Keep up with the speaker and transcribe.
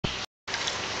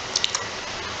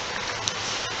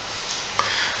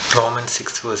Romans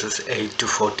 6 verses 8 to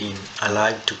 14.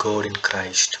 Alive to God in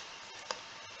Christ.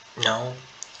 Now,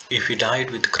 if we died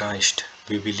with Christ,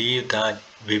 we believe that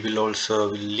we will also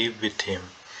live with him.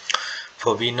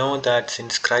 For we know that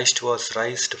since Christ was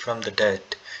raised from the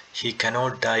dead, he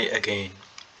cannot die again.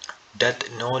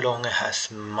 Death no longer has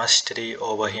mastery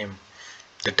over him.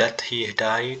 The death he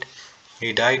died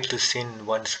to sin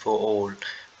once for all,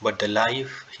 but the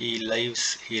life he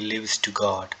lives to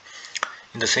God.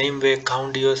 In the same way,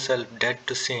 count yourself dead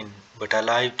to sin, but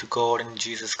alive to God in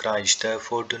Jesus Christ.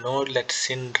 Therefore, do not let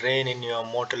sin reign in your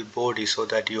mortal body so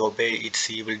that you obey its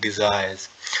evil desires.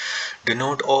 Do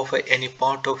not offer any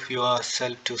part of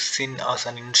yourself to sin as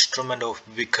an instrument of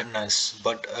wickedness,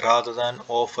 but rather than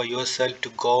offer yourself to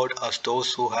God as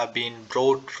those who have been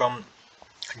brought from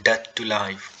death to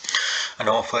life, and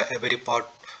offer every part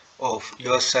of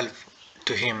yourself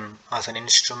to him as an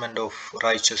instrument of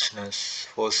righteousness.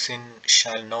 For sin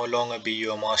shall no longer be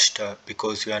your master,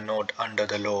 because you are not under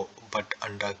the law, but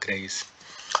under grace.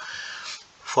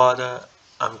 Father,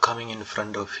 I'm coming in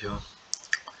front of you.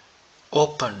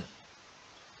 Open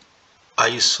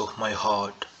eyes of my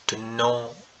heart to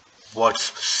know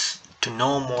to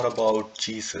know more about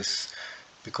Jesus,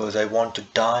 because I want to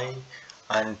die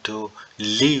and to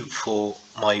live for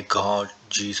my God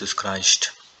Jesus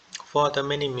Christ. For the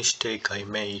many mistakes I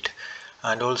made,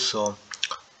 and also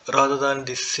rather than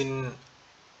this sin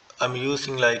I'm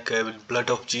using like a blood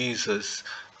of Jesus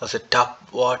as a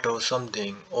tap water or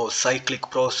something or cyclic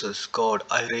process. God,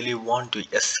 I really want to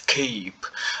escape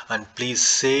and please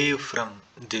save from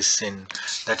this sin.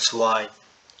 That's why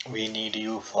we need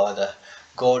you, Father.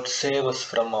 God, save us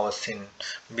from our sin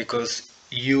because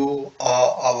you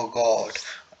are our God.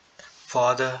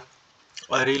 Father,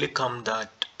 I really come that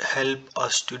help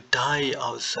us to die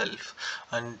ourselves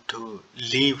and to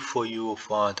live for you,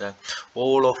 Father.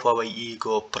 All of our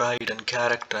ego, pride and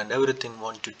character and everything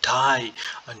want to die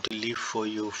and to live for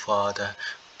you, Father.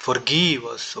 Forgive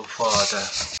us, O Father.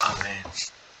 Amen.